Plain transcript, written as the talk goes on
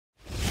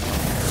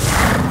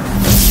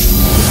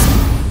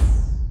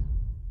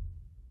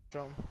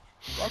So,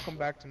 welcome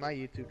back to my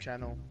YouTube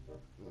channel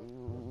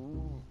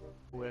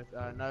with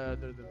none other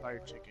than Fire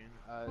Chicken.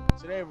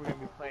 Today we're gonna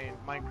be playing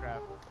Minecraft.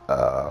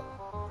 Uh,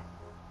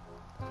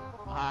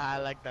 I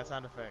like that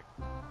sound effect.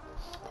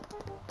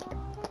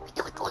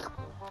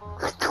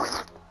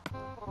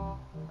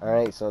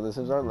 Alright, so this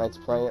is our Let's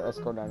Play. Let's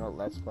go down.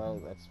 Let's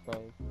play.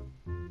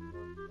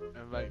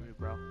 Invite me,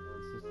 bro.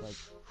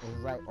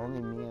 It's like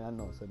only me and I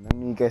know, so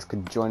none of you guys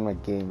could join my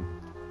game.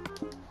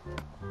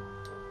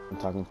 I'm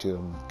talking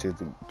to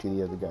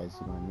the other guys,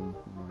 you know what I mean?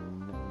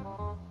 You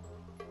know.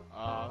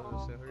 I was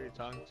gonna say, who are you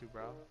talking to,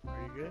 bro? Are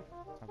you good?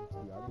 Talking to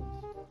the audience.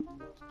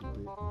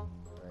 Stupid.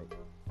 Alright.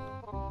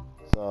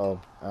 So,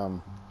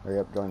 hurry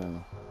up, join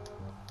them.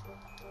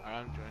 Alright,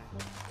 I'm joining.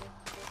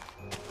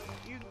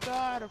 You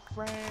got a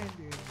friend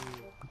in me.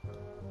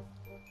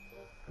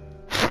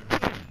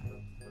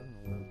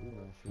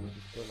 Should we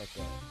just go like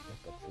a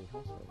tree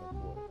house or like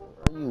what?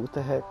 Where are you? What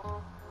the heck?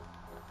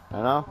 I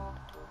know.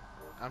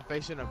 I'm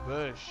facing a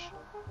bush.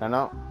 I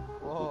know.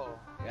 Whoa.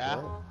 Yeah?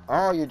 What?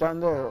 Oh, you're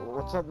down there.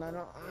 What's up,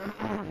 Nano?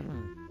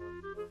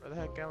 Where the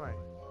heck am I?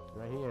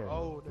 Right here.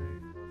 Oh,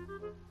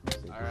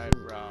 dude. Alright,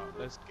 bro.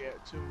 Let's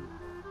get to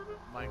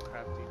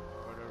Minecrafting,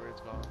 or whatever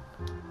it's called.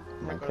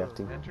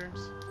 Minecrafting.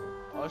 Entrance?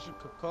 Oh, it's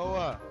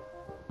cocoa.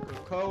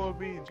 Cocoa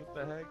beans. What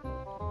the heck?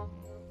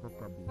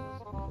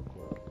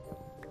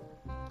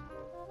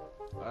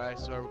 Alright,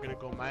 so are we gonna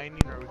go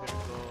mining, or are we gonna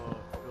go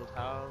build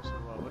house, or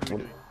what? What are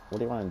we doing? What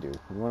do you want to do?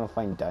 You want to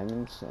find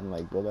diamonds and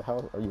like build a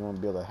house, or you want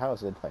to build a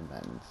house and find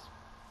diamonds?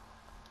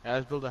 Yeah,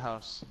 let's build a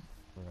house.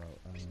 Alright,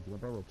 do you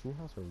build a tree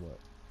house or what?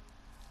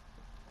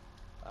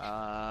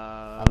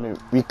 I I mean,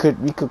 we could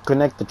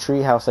connect the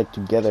tree house like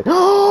together.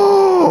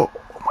 Oh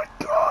my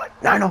God!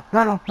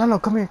 No,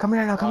 come here, come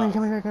here.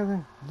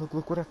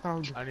 Look what I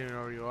found. don't even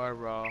know where you are,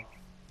 bro.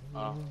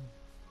 I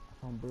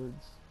found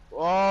birds.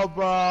 Oh,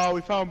 bro,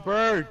 we found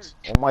birds.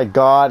 Oh my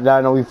God,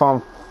 Nano, we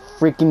found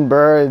freaking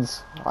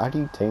birds. How do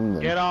you tame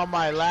them? Get on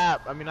my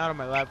lap. I mean, not on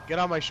my lap. Get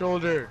on my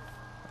shoulder.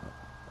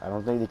 I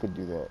don't think they could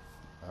do that.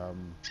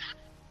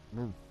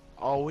 No.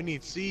 Oh, we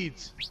need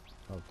seeds.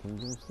 Oh, can you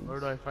give them seeds? Where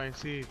do I find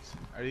seeds?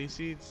 Are these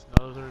seeds?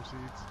 No, those aren't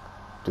seeds.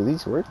 Do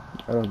these work?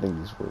 I don't think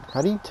these work.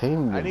 How do you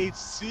tame them? I need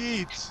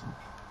seeds.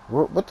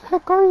 What the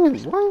heck are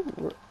you? Why?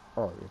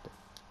 Oh, you're there.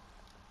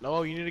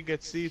 No, you need to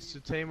get seeds to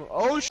tame them.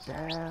 Oh,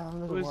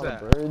 Damn, there's who a is lot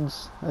that? of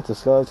birds. That's a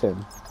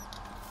skeleton.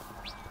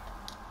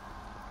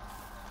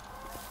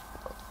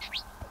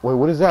 Wait,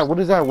 what is that? What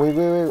is that? Wait.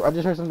 I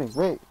just heard something.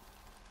 Wait.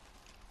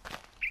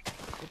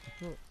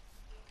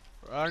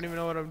 I don't even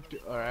know what I'm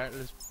doing. All right,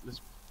 let's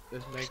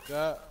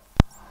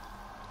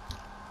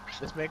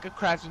make a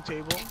crafting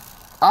table.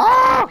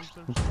 Ah!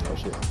 Some Oh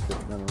shit.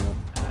 No.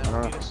 and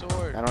we need a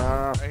sword. No.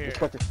 Right here. Let's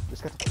cut it.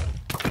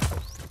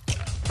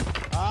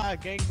 Ah,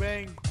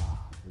 gangbang.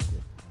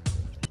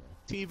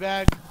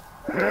 Teabag.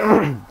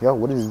 Yo,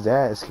 what is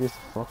that? It scares the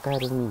fuck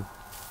out of me.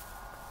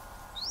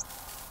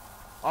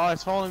 Oh,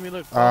 it's following me.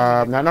 Look.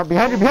 Following me. No,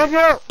 behind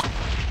you!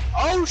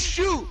 Oh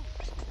shoot!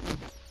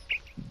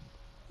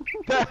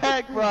 The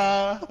heck,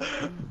 bro?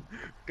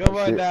 Come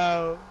on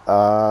now.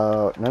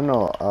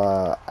 No.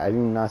 I did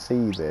not see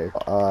you there.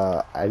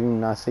 I did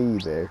not see you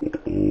there.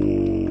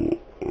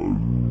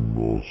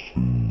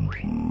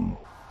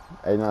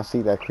 I did not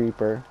see that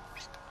creeper.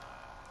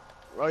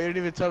 Bro, you didn't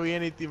even tell me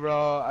anything, bro.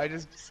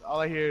 All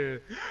I hear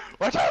is,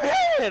 watch out,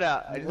 head!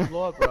 I just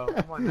blow up, bro.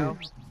 Come on now.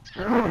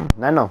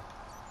 No.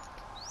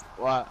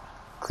 What?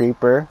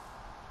 Creeper.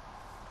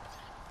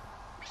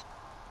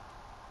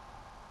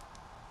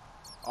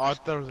 Oh, I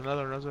thought there was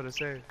another one. That's what it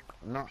said.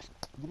 No.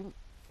 You didn't.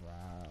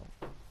 Wow.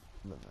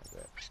 Nothing like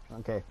that.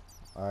 Okay.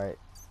 Alright.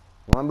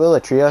 You wanna build a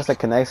treehouse that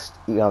connects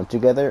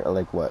together or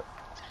like what?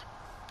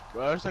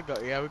 Bro, there's like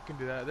yeah, we can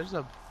do that. There's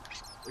a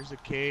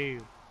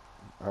cave.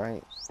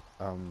 Alright.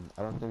 I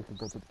don't think we can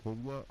go to the cave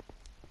yet.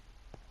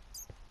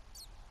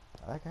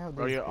 I like how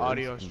Bro, your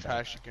audio's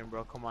trash again,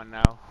 bro. Come on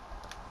now.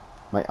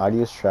 My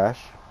audio's trash.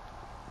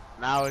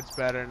 Now it's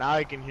better. Now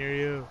I can hear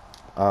you.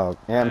 Oh,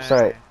 yeah, I'm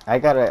sorry. I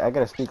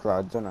gotta speak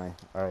loud, don't I?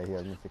 Alright, here,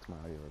 let me fix my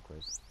audio real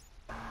quick.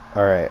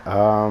 Alright,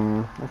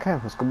 okay,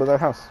 let's go build our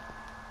house.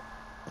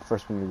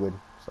 First we need wood,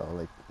 so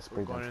like, We're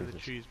spray down going in the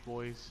trees. trees,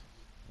 boys.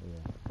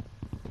 Yeah.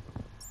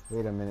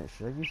 Wait a minute,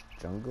 should I use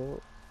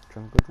jungle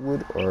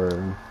wood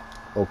or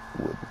oak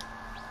wood?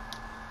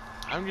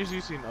 I'm just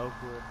using oak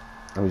wood.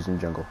 I'm using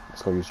jungle.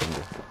 Let's go use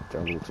jungle.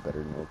 Jungle looks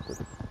better than oak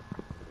wood.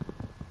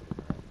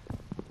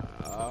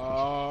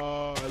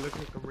 Oh, it looks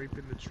like I'm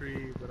reaping the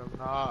tree, but I'm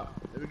not.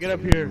 Let me get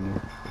up here.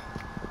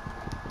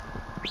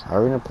 How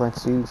are we gonna plant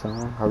seeds, huh?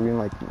 How are we gonna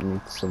like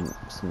make some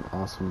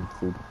awesome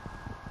food?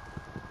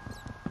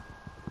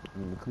 I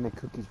mean, we can make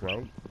cookies,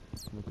 right?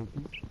 Make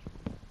cookies?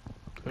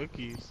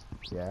 Cookies?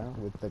 Yeah,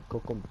 with the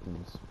cocoa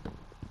beans.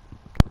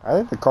 I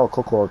think they call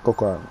cocoa or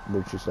cocoa,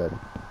 what you said.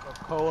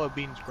 Cocoa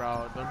beans,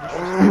 bro. Don't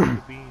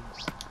disrespect the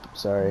beans.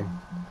 Sorry.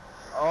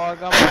 Oh, I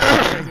got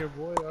my right here,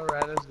 boy.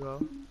 Alright, let's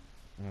go.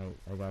 Alright,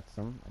 I got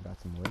some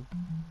wood.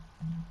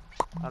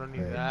 I don't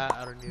need that.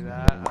 I don't need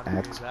that. I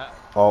don't need that.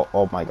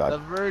 Oh my God. The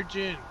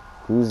virgin.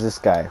 Who's this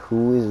guy?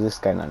 Who is this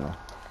guy, Nano?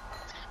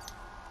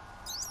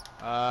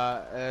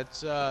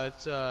 It's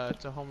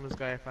a homeless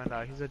guy I found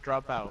out. He's a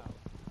dropout.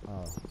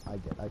 Oh, I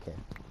get. Okay.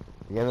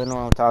 You guys know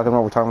what I'm talking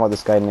about? We're talking about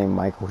this guy named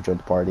Michael who joined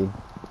the party.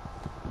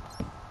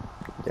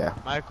 Yeah.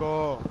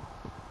 Michael.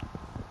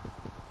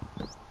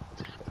 I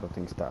don't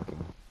think he's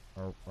talking.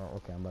 Oh, well,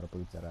 okay. I'm about to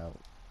bleep that out.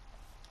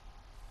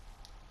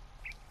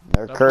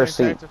 They're Don't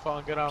cursing. and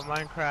get on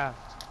Minecraft.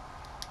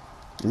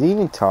 Is he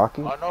even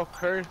talking? Oh,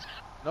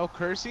 no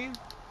cursing?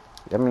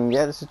 I mean,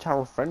 yeah, this is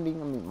child friendly. I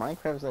mean,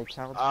 Minecraft's like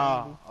child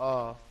friendly.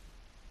 Oh,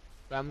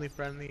 family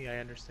friendly. I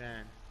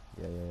understand.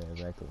 Yeah,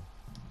 exactly.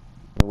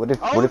 What if?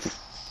 Oh. What if?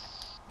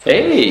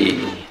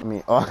 Hey! I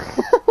mean, oh.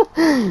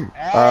 Hey,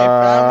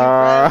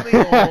 family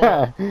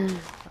friendly.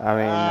 I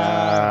mean,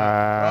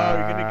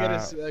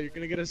 bro, you're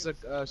gonna get us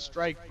a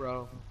strike,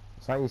 bro.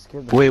 Sorry, you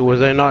scared. Wait,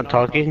 was I not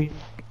talking?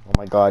 Oh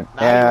my God.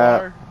 Now you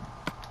are.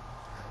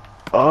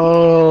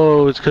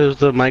 Oh, it's because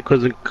the mic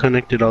wasn't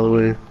connected all the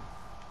way.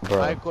 Bro.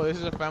 Michael, this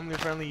is a family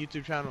friendly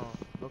YouTube channel.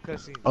 No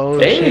cussing. Oh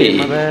Hey. shit,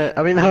 my bad.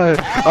 I mean, oh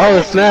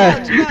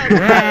snap!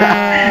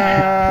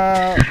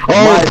 Oh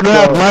Michael.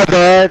 snap, my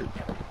bad.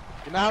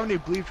 You know how many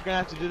bleeps you're gonna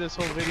have to do this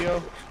whole video?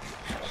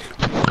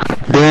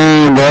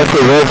 Damn,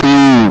 that's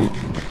you.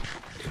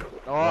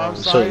 Oh, I'm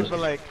So- sorry, but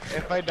like,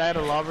 if I die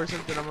to lava or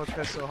something, I'm gonna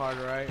cuss so hard,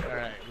 alright?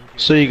 Alright.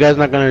 So you guys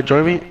not gonna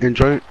join me?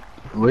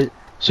 Wait.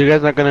 So you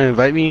guys not gonna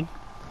invite me?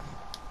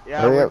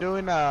 Yeah, Hurry we're up.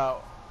 doing,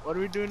 what are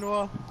we doing,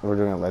 Noah? We're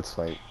doing a let's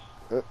fight.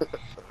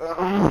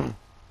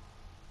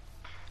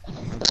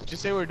 Did you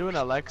say we're doing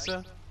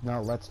Alexa?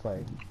 No, let's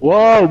fight.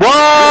 Whoa,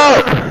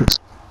 whoa!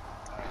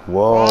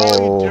 Whoa.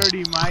 Oh, you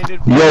dirty-minded.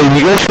 Yo,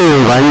 you guys should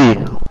invite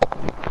me.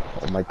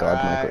 Oh my God,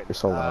 Michael, Alright, you're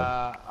so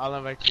loud. I'll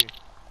invite you.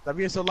 Stop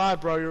being so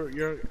loud, bro.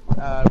 You're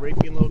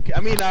raping little kid.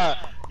 I mean,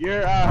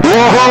 you're,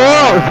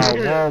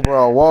 Whoa,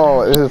 bro,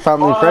 whoa. This is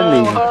family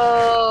friendly.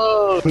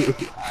 Whoa!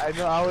 I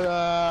know,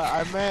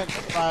 I meant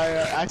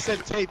by, I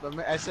said tape.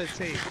 I said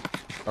tape.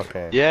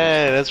 Okay.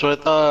 Yeah, that's what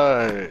I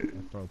thought.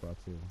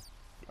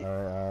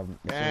 Alright,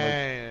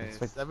 Dang, let's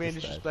fix stop being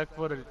this guy.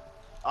 disrespectful to.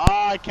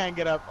 Oh, I can't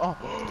get up. Oh,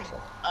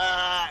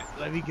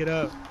 let me get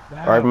up.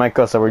 Alright,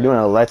 Michael, so we're doing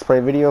a let's play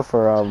video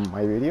for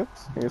my videos?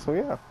 So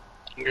yeah.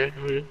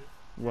 Okay.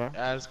 Yeah.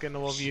 Yeah, it's getting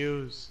more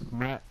views.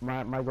 My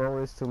goal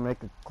is to make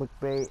a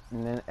clickbait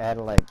and then add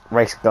like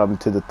rice gum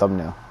to the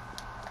thumbnail.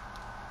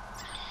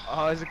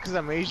 Oh, is it because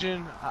I'm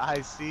Asian?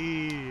 I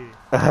see.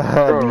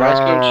 Bro, Rice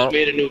Gum just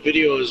made a new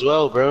video as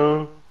well,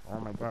 bro. Oh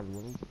my God,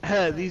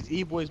 really? These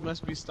e-boys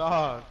must be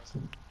stalked.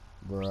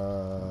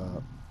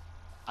 Bruh.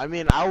 I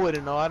mean, I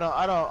wouldn't know. I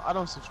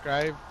don't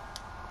subscribe.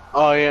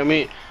 Oh yeah, I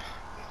mean,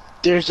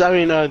 there's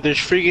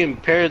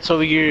freaking parrots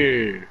over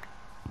here.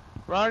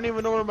 Bro, I don't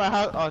even know where my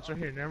house. Oh, it's right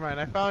here. Never mind.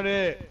 I found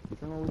it. You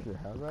don't know what your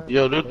house at?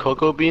 Yo, do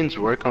cocoa beans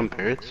work on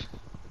parrots?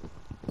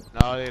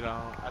 No, they don't.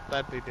 I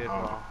thought they did,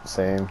 bro.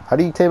 Same. How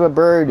do you tame a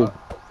bird?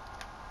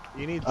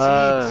 You need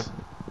Uh, seeds.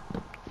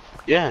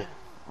 Yeah.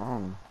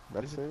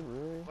 That's it,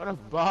 really? What a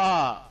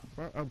bop.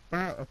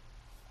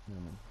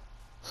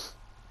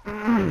 I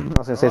was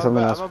gonna say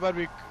something else. I'm about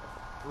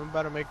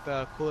to make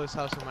the coolest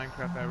house in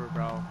Minecraft ever,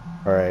 bro.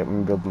 Alright, I'm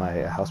gonna build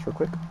my house real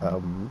quick.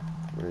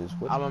 Where is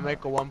wood? I'm gonna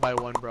make a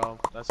 1x1, bro.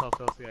 That's how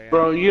filthy I am.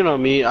 Bro, you know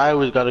me. I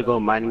always gotta go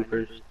mining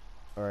first.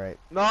 Alright.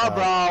 No,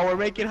 bro. We're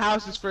making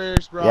houses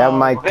first, bro. Yeah,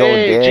 Mike, go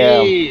Hey,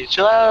 damn. geez,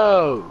 chill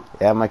out.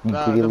 Yeah, Mike, you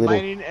The pretty little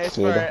mining is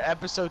for kid.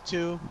 episode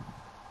 2.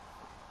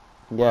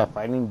 Yeah,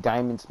 finding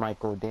diamonds,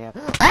 Michael, damn.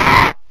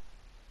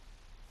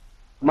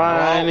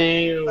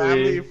 Mining.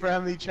 Family with-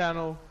 friendly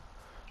channel.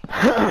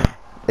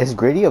 Is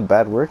greedy a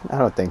bad word? I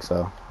don't think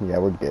so. Yeah,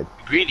 we're good.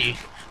 Greedy.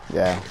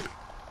 Yeah.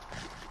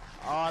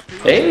 Oh, I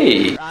think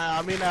Hey!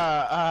 I mean,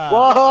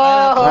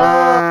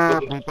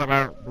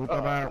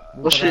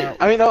 Oh shit.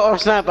 I mean, oh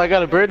snap! I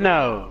got a bird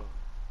now.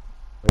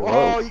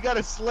 Oh, you got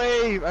a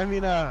slave. I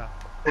mean, You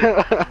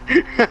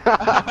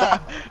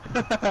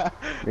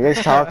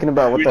guys talking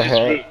about what We're the just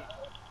heck?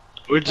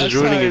 We're just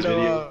I'm ruining sorry, his Noah.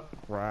 video.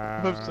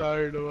 Wow. I'm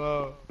sorry,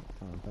 Noah.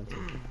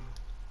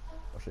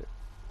 Oh shit.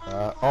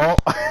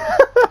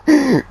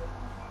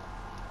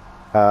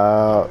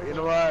 Oh. You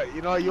know what?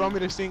 You know what? You want me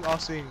to sing? I'll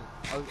sing.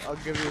 I'll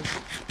give you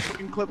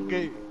fucking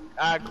clickbait.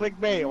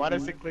 Clickbait. Why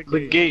did I say clickbait?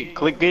 Click gate.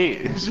 Click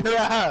gate.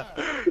 Yeah.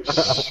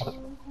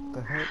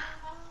 The heck?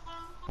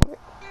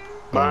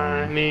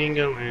 Mining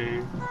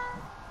away.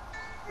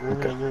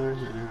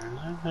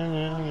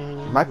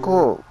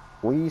 Michael,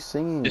 what are you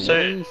singing? Yes, What sir.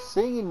 are you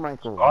singing,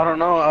 Michael? I don't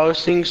know. I was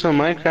singing some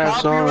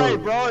Minecraft song.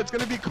 Copyright, bro. It's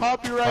gonna be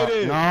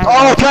copyrighted.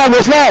 Oh, Tom,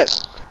 what's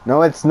that?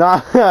 No, it's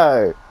not.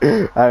 I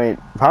mean,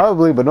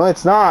 probably, but no,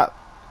 it's not.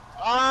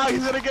 Ah,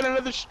 he's gonna get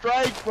another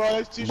strike, bro.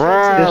 That's too Bruh.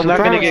 short. It's not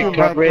gonna get Tom,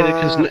 copyrighted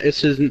because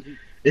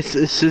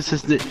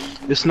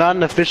it's not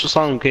an official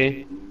song,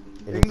 okay?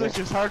 English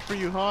is hard for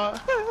you, huh?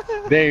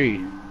 Very.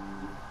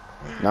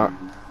 No,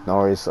 no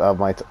worries.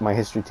 My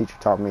history teacher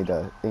taught me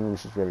that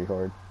English is very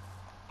hard.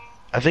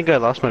 I think I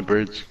lost my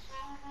birds.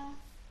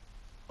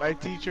 My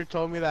teacher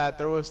told me that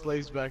there was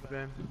slaves back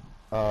then.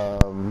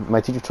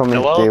 My teacher told me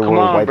Well, they come were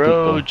on, white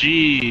bro. people.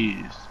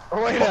 Jeez.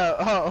 Oh, wait up.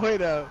 Oh,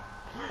 wait up.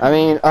 I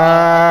mean,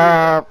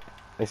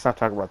 let's not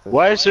talk about this.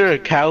 Why is there a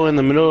cow in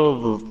the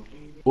middle of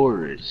a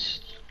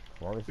forest?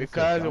 Why was this a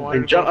Because I jungle?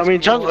 wanted to go to I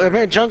mean jungle. I school.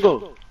 meant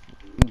jungle.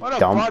 What a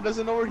Dumb. bot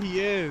doesn't know where he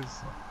is.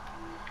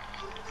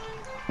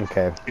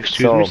 Okay.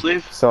 Excuse me,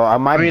 slave. So I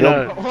might I mean,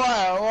 build. What?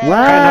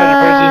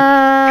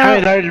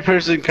 Kind-hearted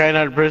person.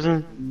 Kind-hearted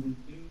person.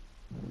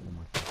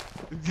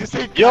 Just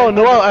say Yo, kind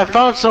Noel, I hearted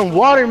found some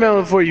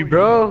watermelon for you,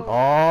 bro.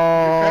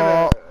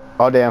 Oh.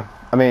 Oh damn.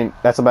 I mean,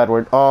 that's a bad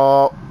word.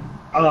 Oh.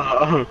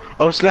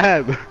 Oh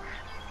snap.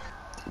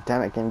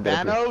 Damn it, can't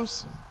get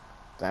Thanos?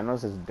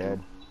 Thanos is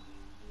dead.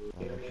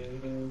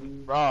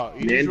 Bro,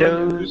 you just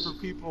run the Nando's. for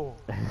people.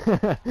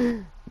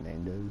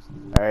 Nando's.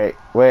 Alright,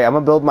 wait, I'm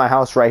gonna build my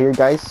house right here,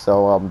 guys,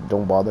 so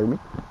don't bother me.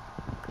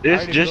 It's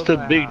already just built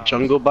a my big house.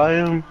 jungle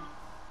biome.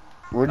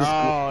 We're just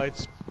No,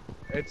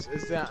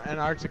 it's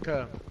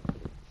Antarctica.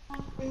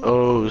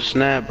 Oh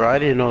snap, bro! I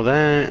didn't know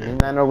that. and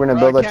then we're gonna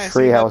Bro, build I a can't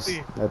tree see house.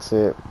 nothing. That's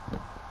it.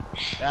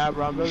 Yeah,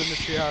 bro, I'm building the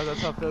tree house.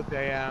 That's how filthy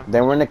I am.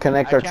 Then we're gonna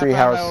connect I our can't tree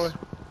find my house. way.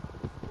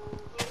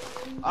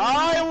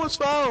 I almost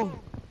fell.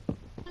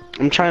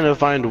 I'm trying to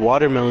find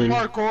watermelon.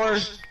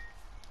 Parkour.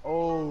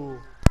 Oh,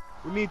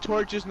 we need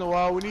torches,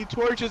 Noel. We need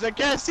torches. I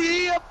can't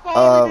see. I'm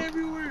falling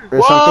everywhere.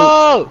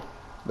 Whoa!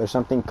 There's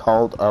something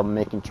called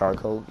making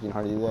charcoal. You know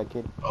how to do that,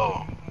 kid?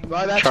 Oh,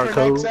 Bro, that's charcoal.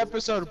 for next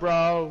episode,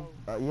 bro.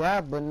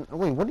 Yeah, but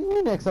wait, what do you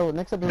mean next episode?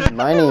 Next episode is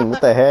mining.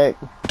 What the heck?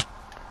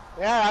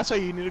 Yeah, that's why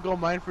you need to go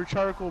mine for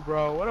charcoal,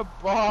 bro. What a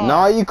ball.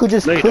 No, you could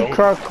just No, you cook don't.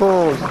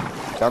 charcoal.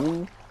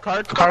 Dummy.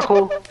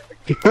 Charcoal?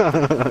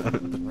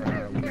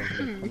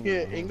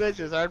 Yeah, English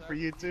is hard for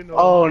you too, Noel.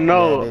 Oh Yeah,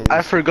 no, it is.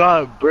 I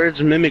forgot. Birds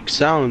mimic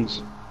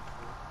sounds.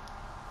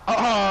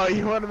 Oh,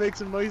 you want to make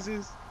some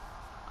noises?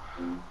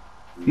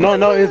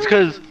 No, it's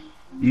because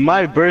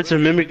my birds are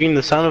mimicking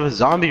the sound of a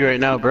zombie right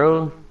now,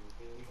 bro.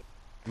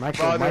 Bro,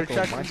 they're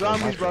attracting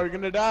zombies, bro. You're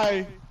gonna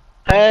die.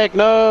 Heck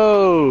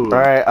no!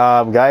 Alright,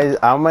 guys,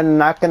 I'm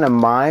not gonna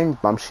mine,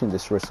 but I'm just gonna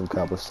destroy some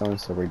cobblestone,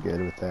 so we're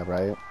good with that,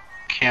 right?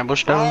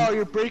 Campbellstone? Oh,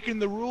 you're breaking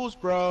the rules,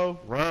 bro.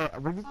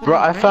 Bro,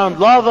 I found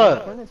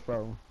lava!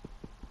 Oh,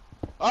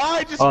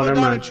 I just Oh, fell never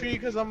down a mind. tree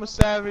because I'm a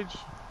savage.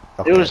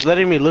 It was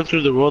letting me look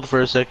through the world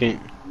for a second.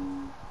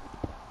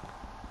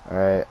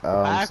 Alright,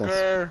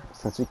 Hacker.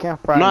 since we can't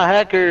I'm find not a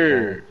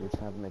hacker! we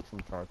just have to make some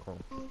charcoal.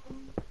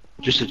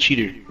 Just a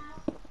cheater.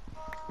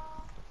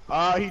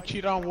 Oh, he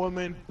cheated on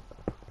women.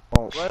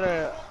 Oh, What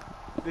a...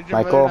 Did your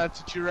Michael? mother not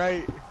teach you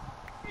right?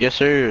 Yes,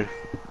 sir.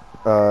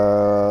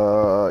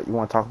 you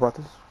wanna talk about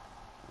this?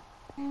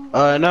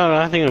 No,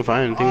 I think I'm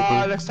fine. I think I'm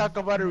fine. Let's talk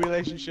about a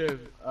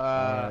relationship.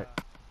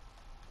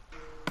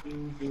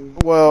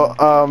 Well,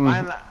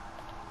 mine-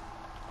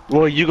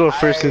 Well, you go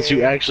first since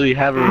you actually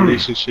have a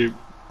relationship.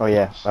 oh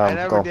yeah, I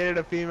never go. dated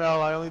a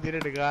female. I only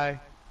dated a guy.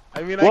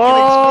 I mean, Whoa!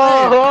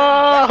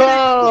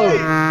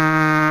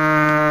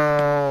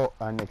 Oh,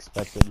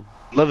 unexpected.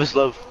 Love is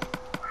love.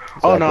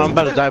 Oh no, I'm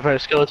about to die by a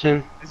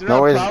skeleton. Is there No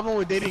a worries. problem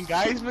with dating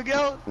guys,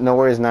 Miguel? No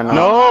worries, no.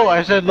 No,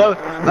 I said love.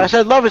 I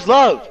said love is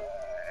love.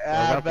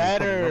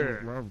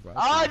 Better. Oh,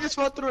 I just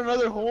fell through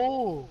another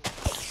hole.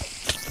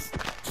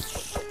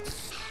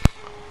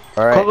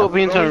 Alright. Cocoa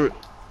beans are.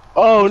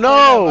 Oh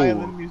Violin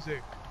no!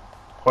 music.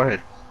 Go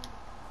ahead.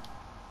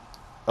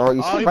 Oh,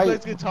 you Oh, said he right.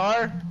 plays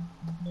guitar?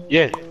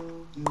 Yeah.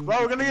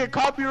 Bro, we're gonna get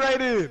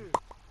copyrighted.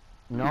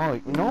 No,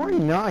 he's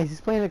not.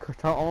 He's playing the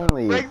guitar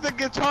only. Break the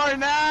guitar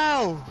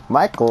now.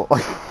 Michael.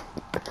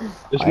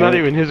 It's not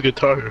even his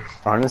guitar.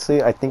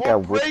 Honestly, I think I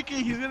Won't would. break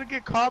it. He's gonna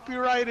get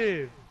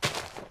copyrighted.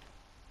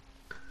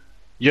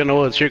 You know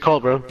what? It's your call,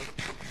 bro.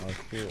 Oh,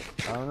 shit.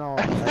 I don't know.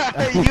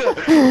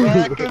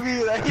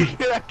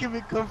 That can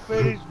become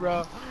footage,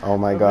 bro. Oh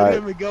my The god.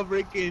 minute Miguel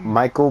breaking.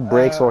 Michael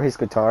breaks all his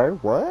guitar?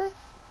 What?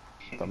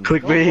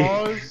 Clickbait.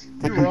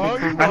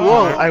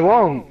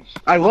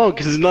 I won't,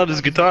 cause it's not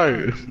his guitar.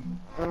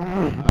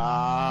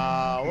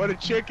 Ah, what a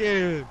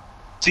chicken.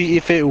 See,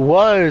 if it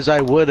was, I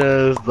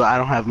would've, but I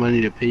don't have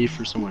money to pay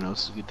for someone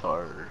else's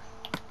guitar.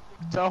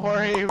 Tell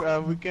Jorge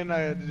we can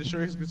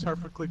destroy his guitar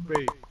for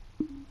clickbait.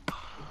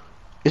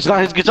 It's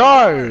not his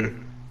guitar!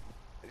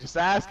 Just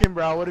ask him,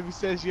 bro. What if he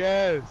says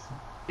yes?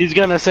 He's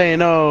gonna say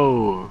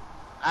no.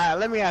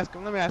 Let me ask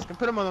him.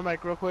 Put him on the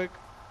mic real quick.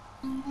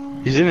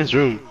 He's in his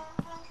room.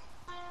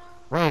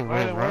 Wait,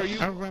 where are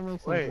you?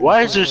 Wait.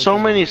 Why is there so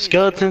many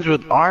skeletons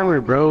with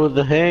armor, bro? What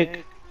the heck?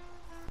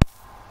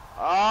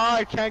 Oh,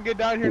 I can't get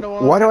down here no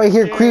more. Why do I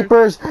hear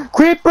creepers?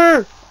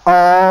 Creeper!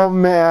 Oh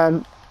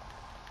man.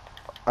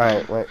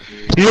 Alright, wait.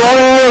 You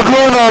wanna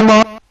go on,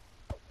 man?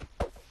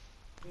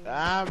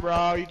 Ah,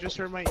 bro, you just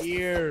hurt my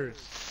ears.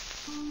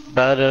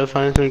 About to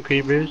find some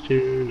creepers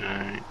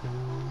tonight.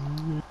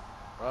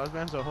 Bro, this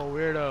man's a whole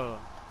weirdo.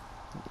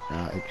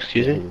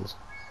 Excuse me? he is.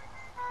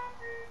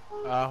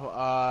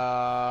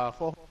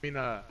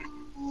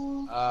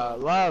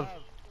 Love.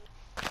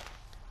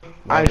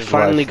 I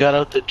finally got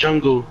out the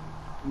jungle.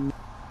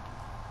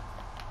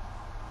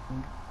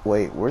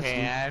 Wait, where's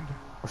And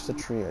the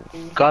tree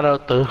at? Got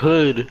out the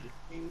hood.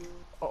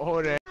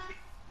 oh, there.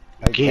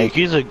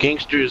 He's the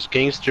gangsterest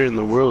gangster in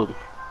the world.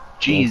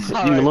 Jeez, Gangster.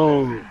 leave me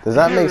alone. Does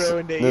that You make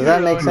ruined it. does You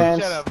that make ruined it.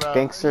 sense? Shut up, bro.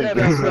 Gangster, Shut up,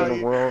 gangster bro. of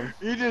the world.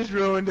 You just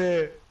ruined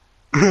it.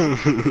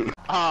 Ha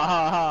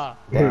ha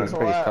Damn, it's ha.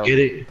 pretty tough. Get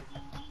it?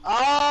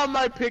 Oh,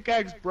 my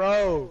pickaxe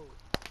broke.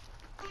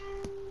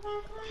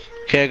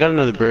 Okay, I got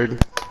another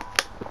bird.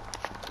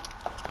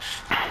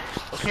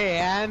 Okay,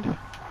 and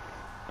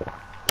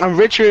I'm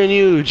richer than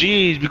you.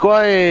 Jeez, be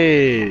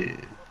quiet.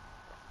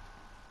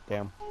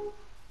 Damn.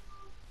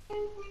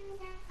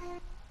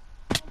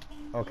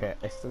 Okay,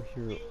 I still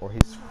hear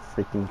Ori's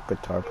freaking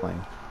guitar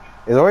playing.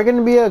 Is Ori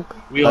gonna be a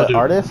We all do.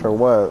 artist or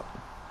what?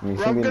 I mean,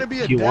 bro, I'm gonna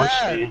be a He wants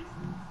to dad. be.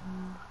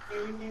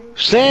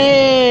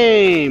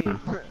 Same.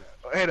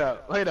 Wait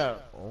up, wait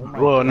up. Oh my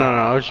Well, god. no,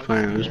 I was just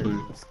playing. I was playing.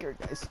 I'm scared,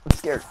 guys. I'm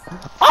scared.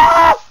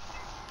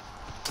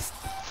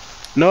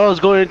 No, I was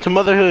going into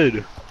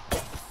motherhood.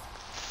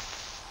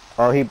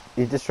 Oh, he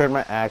destroyed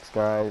my axe,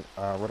 guys.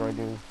 What do I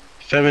do?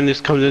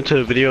 Feminist comes into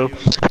the video.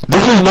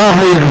 This is not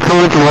how you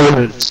come into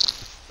motherhood.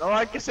 No,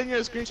 I can send you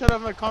a screenshot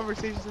of my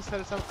conversations instead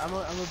of some. I'm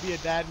gonna be a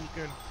dad and you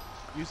can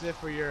use it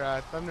for your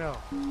thumbnail.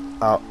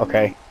 Oh,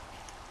 okay.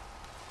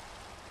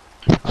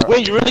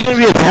 Wait, you're really gonna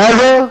be a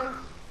dad, bro?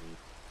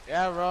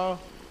 Yeah, bro.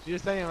 She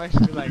just sent me a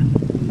message be like,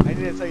 I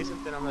need to tell you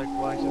something. I'm like,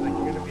 what? She's like,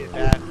 you're gonna be a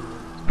dad.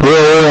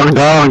 Yeah, on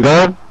God, on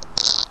God.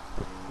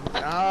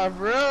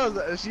 Bro,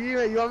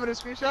 you want me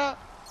to screenshot?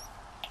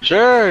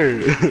 Sure.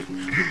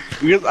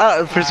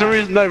 Because for some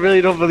reason I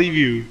really don't believe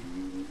you.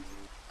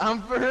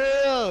 I'm for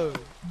real.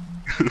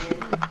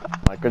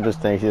 Michael just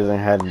thinks he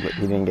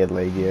didn't get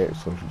laid yet,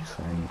 so he's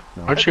saying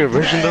no. Aren't you a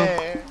virgin though?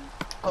 Hey.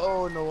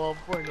 Oh, Noah,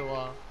 poor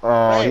Noah.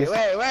 Oh, Wait, he's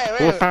wait.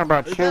 We're talking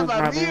about Is shoes, that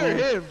about me or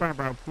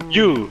him?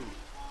 You.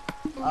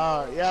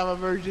 Yeah, I'm a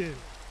virgin.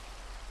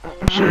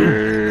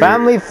 Sure.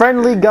 family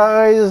friendly,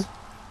 guys.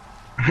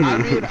 I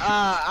mean,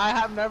 I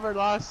have never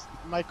lost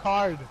my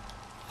card.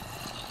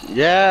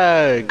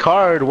 Yeah,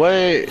 card.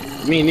 What?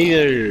 Me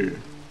neither.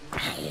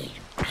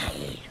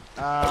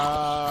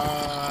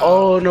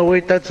 Oh no,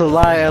 wait, that's a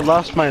lie. I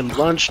lost my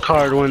lunch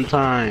card one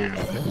time.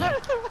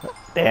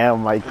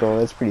 Damn, Michael,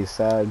 that's pretty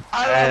sad. I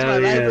lost my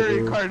Hell yeah, library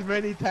dude. card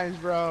many times,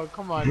 bro.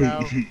 Come on now.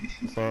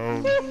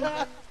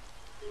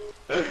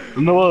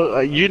 No,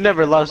 you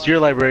never lost your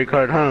library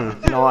card, huh?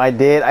 No, I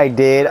did.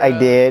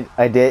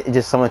 It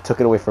just someone took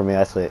it away from me.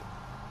 That's it.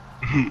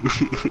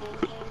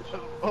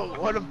 Oh,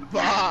 what a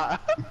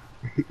bot.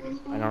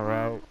 I know,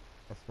 right?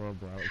 I swear,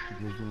 bro. It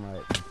keeps using my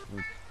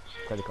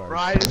credit card. Bro,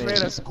 I just made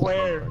a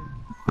square.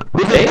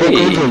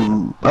 Hey.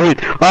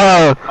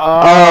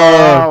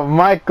 Oh,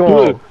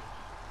 Michael.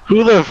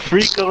 Who the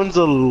freak owns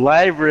a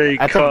library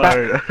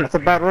card? That's a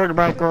bad word,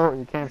 Michael.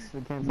 You can't say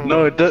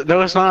No,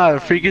 no, it's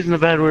not. Freak isn't a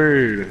bad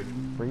word.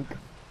 freak.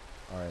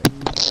 Alright.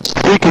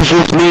 Freak is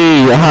just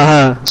me.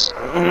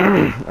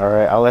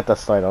 Alright, I'll let that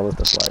slide.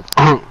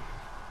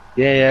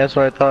 Yeah, that's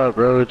what I thought,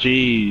 bro.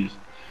 Jeez.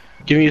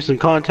 Give me some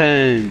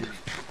content.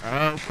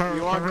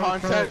 You want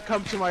content?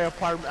 Come to my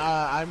apartment.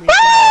 I mean, to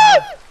my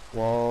house.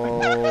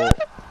 Whoa.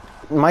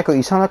 Michael,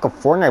 you sound like a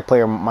Fortnite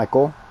player,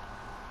 Michael.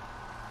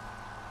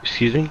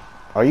 Excuse me?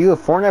 Are you a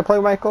Fortnite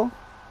player, Michael?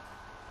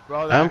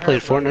 Bro, I haven't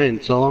played Fortnite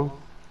in so long.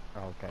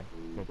 Oh, okay.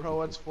 Bro,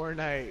 what's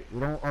Fortnite? We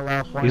don't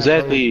allow Fortnite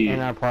Exactly. in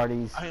our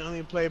parties. I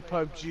only play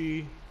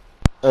PUBG.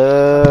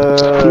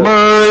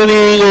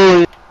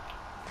 Money!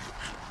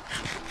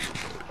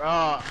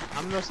 Bro,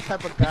 I'm those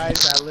type of guys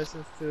that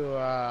listens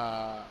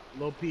to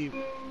Lil Peep.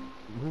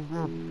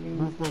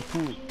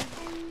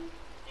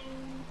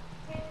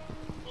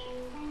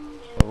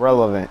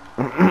 Irrelevant.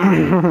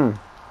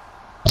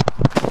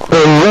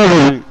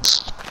 Irrelevant.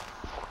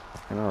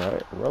 I know,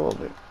 right?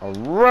 Irrelevant.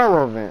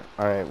 Irrelevant.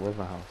 Alright, where's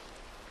my house?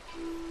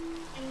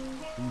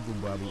 Easy,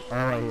 buddy. Oh,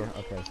 right here.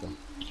 Okay, so.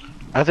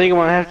 I think I'm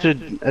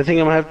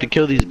gonna have to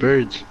kill these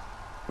birds.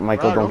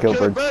 Michael, Bro, don't kill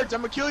birds. birds.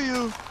 I'm gonna kill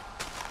you.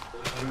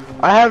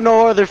 I have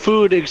no other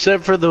food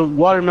except for the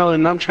watermelon,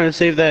 and I'm trying to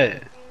save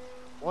that.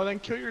 Well, then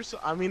kill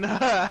yourself. I mean, Whoa!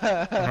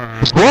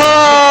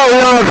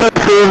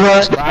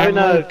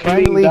 I'm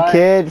Friendly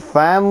kid,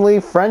 family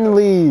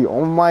friendly.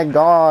 Oh my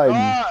god.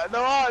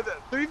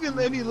 there even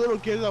any little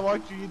kids that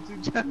watch your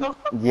YouTube channel.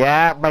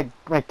 Yeah,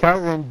 my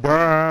cousin,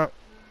 duh.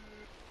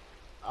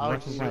 Oh,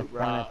 This is my shoot,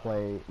 bro. Fortnite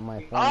play. My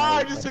Fortnite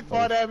I just took play.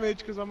 fall damage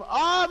because I'm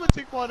gonna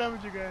take fall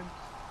damage again.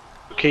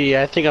 Okay,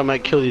 yeah, I think I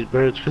might kill these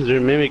birds because they're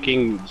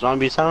mimicking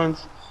zombie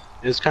sounds.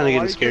 It's kind of Why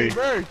getting scary. you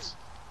killing birds?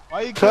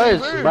 Why you killing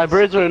Cause birds? my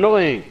birds are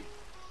annoying.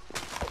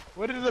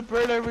 What did the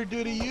bird ever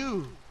do to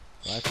you?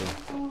 Exactly.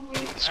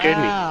 It scared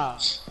me. I'm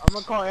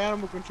gonna call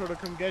animal control to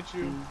come get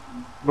you.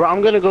 Bro,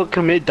 I'm gonna go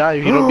commit dive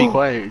if you don't be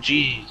quiet.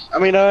 Jeez. I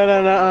mean,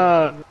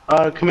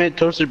 commit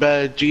toaster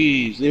bag.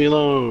 Jeez, leave me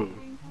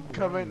alone.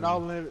 Commit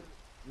non-living,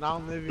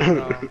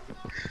 bro.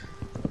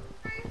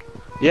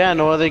 Yeah,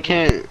 no, they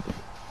can't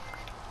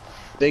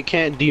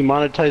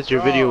demonetize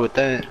your Bro. video with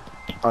that.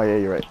 Oh yeah,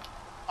 you're right.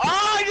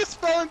 Oh, I just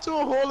fell into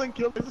a hole and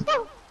killed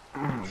myself.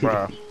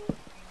 Bro.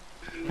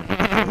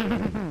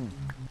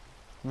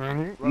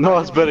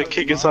 Noah's about to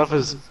kick us off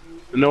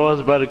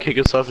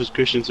his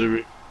Christian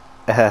server.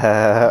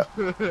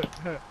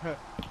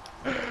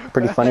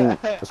 Pretty funny.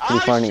 It's pretty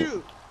funny.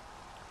 Shoot.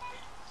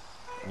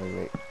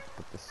 Wait.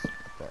 Put this. Put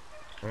that.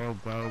 Oh,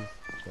 guys.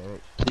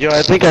 Wait. Yo,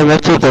 I think I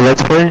messed up the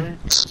let's play.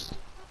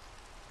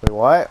 Wait,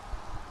 what?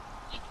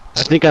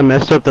 I think I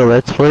messed up the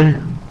let's play.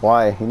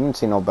 Why? You didn't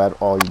see no bad.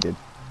 Oh, you did.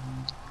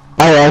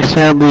 I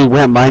accidentally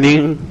went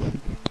mining.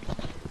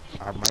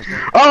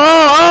 Michael.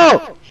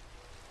 Oh!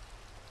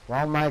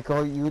 Wow,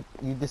 Michael, you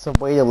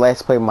disobeyed the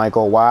let's play,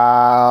 Michael.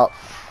 Wow.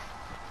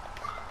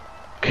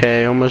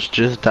 Okay, I almost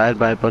just died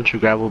by a bunch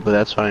of gravel, but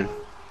that's fine.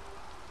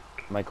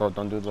 Michael,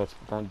 don't do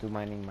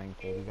mining,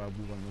 Michael. We gotta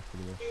do that next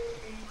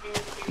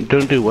video.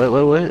 Don't do what?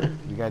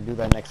 We gotta do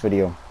that next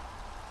video.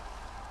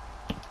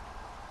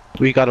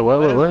 We gotta what?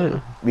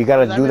 We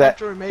gotta Does do that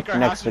after we make our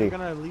next house, we're video.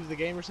 gonna leave the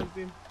game or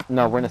something?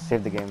 No, we're gonna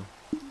save the game.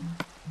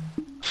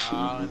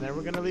 And then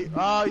we're gonna leave.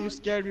 Oh, you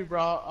scared me,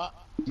 bro.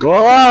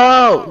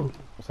 Go!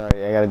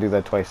 Sorry, I gotta do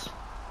that twice.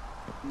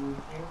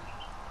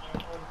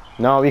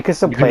 No, we can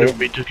still You play can it.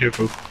 be too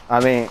careful. I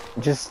mean,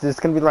 just this is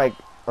gonna be like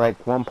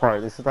one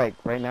part. This is like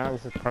right now.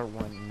 This is part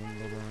one. And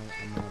then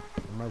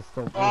I'm gonna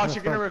still. Oh, so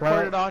you're gonna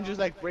record it on, just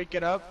like break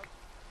it up.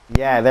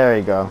 Yeah, there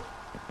you go.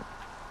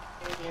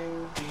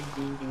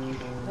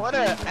 What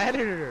a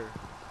editor.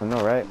 I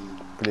know, right?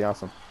 Pretty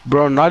awesome.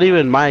 Bro, not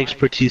even my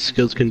expertise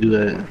skills can do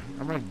that.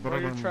 I'm like, Bro,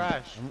 you're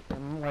trash.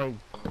 I'm like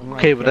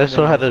Okay, but I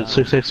still had a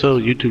successful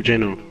YouTube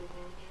channel.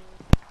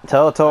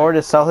 Tell Or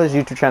to sell his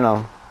YouTube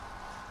channel.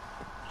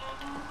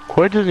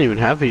 Corey doesn't even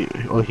have it.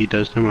 Oh, he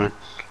does. Never mind.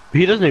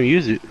 He doesn't even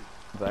use it.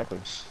 Exactly.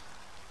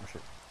 Oh,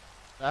 shit.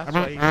 That's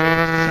why he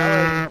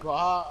said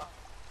sell it.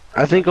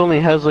 I think he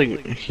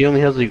only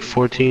has like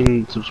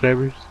 14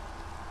 subscribers.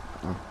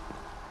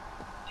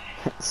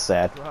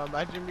 Sad. Bro,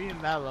 imagine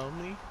being that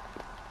lonely.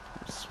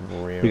 It's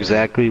real.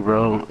 Exactly,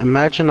 bro.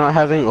 Imagine not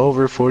having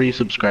over 40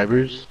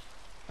 subscribers.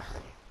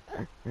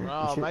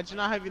 Bro, imagine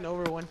not having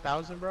over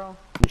 1,000, bro.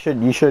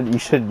 You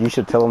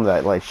should tell him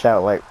that. Like,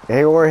 shout like,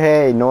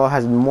 hey, Noah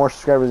has more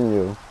subscribers than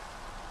you.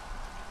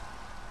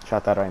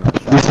 Shout that right now. You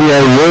Shout. see,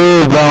 I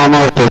live down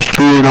off the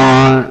street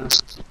on.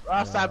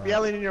 Bro, stop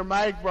yelling in your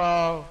mic,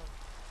 bro.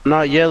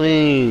 Not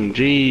yelling,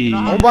 jeez.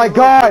 Oh my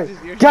God,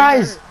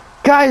 guys,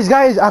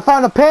 I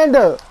found a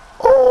panda.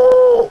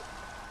 Oh.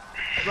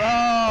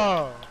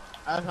 Bro,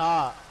 that's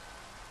hot.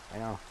 I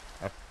know.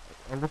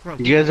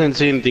 You guys didn't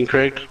see anything,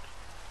 correct?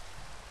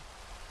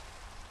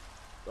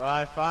 Bro,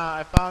 I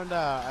found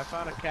a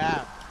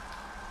cat.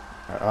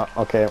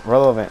 Okay,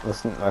 relevant.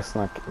 Let's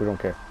not. We don't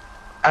care.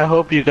 I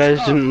hope you guys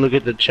didn't look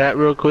at the chat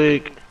real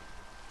quick.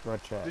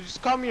 What chat? Did you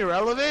just call me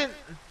irrelevant?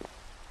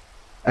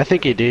 I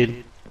think it did.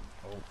 You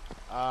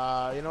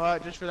know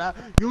what? Just for that,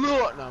 you little.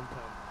 No, I'm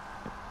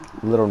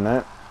playing. Little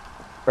nut.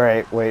 All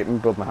right, wait. Let me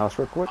build my house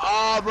real quick.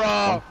 Oh,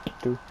 bro.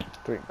 1, 2,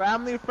 3.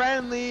 Family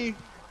friendly.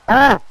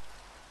 Ah!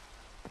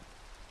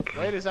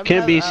 Wait, is that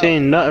Can't be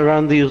saying nut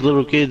around these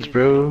little kids,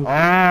 bro.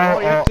 Oh,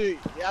 you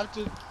have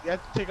to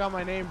take out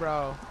my name,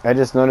 bro. I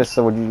just noticed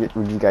what you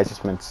guys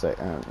just meant to say.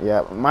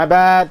 Yeah, my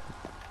bad.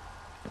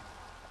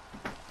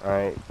 All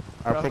right,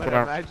 I'll Bro, pick man, it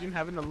up. imagine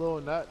having a little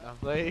nut. I'm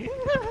playing.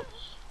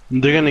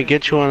 They're gonna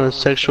get you on a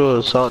sexual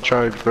assault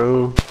charge,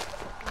 bro.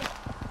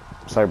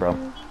 Sorry, bro.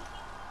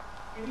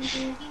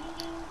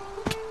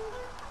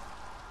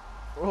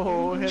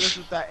 Oh, hit us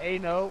with that A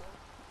note.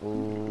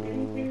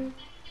 Ooh.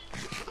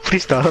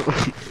 Please stop.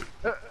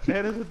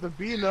 Hit us with the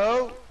B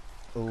note.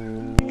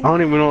 Ooh. I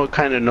don't even know what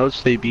kind of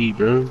notes they be,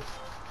 bro.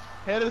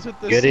 Hit us with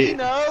the Get C it?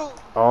 note.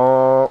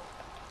 Oh.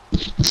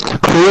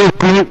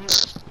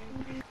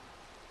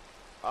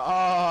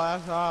 Oh,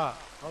 that's hot.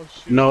 Oh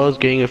shoot. No, it's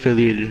gang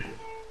affiliated.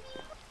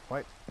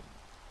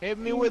 Hit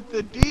me with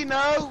the D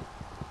note.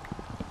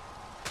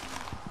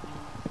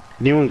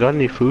 Anyone got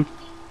any food?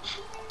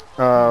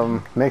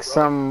 Make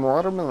some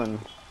watermelon.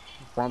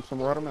 Farm some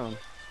watermelon.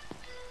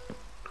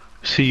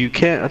 So you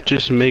can't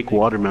just make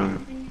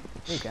watermelon.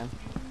 You can.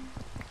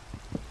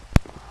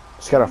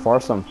 Just gotta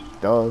farm some.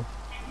 Duh.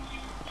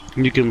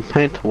 You can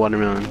plant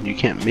watermelon. You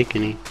can't make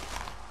any.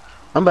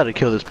 I'm about to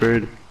kill this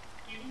bird.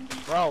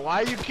 Bro,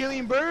 why are you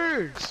killing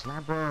birds? Nah,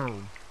 bro.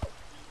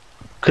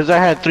 Cause I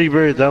had 3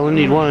 birds. I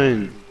only need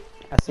 1.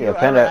 I see You a ever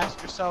panda.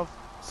 ask yourself,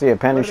 See a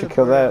panda. what You did should a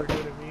kill bird that.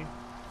 ever do to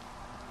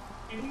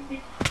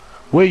me?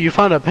 Wait, you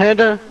found a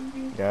panda?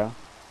 Yeah.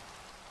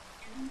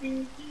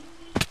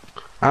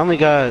 I only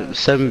got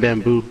 7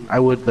 bamboo. I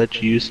would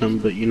let you use some,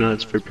 but you know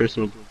it's for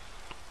personal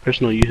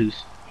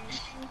use.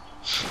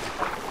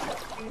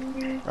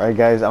 All right,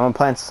 guys. I'm gonna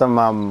plant some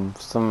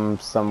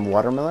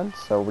watermelon.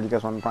 So where do you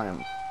guys want to plant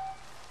them?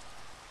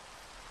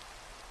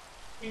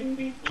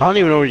 I don't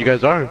even know where you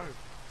guys are.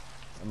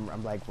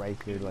 I'm like right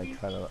here, like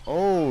trying to.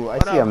 Oh, I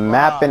What see a up,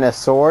 map Bob? and a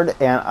sword,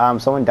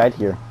 and someone died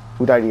here.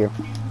 Who died here?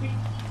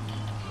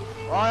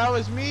 Oh, that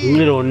was me.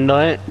 Little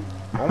nut.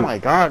 Oh my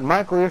God,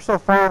 Michael, you're so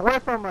far away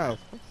from us.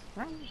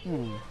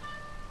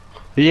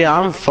 Yeah,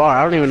 I'm far.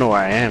 I don't even know where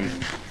I am.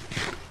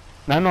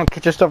 No,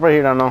 get your stuff right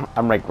here. No,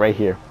 I'm like right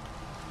here.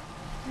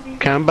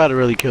 Okay, I'm about to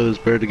really kill this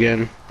bird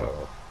again. I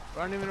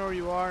don't even know where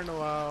you are in a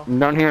while. I'm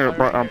down here,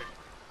 but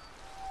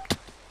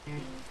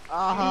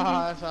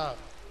Ah, that's up.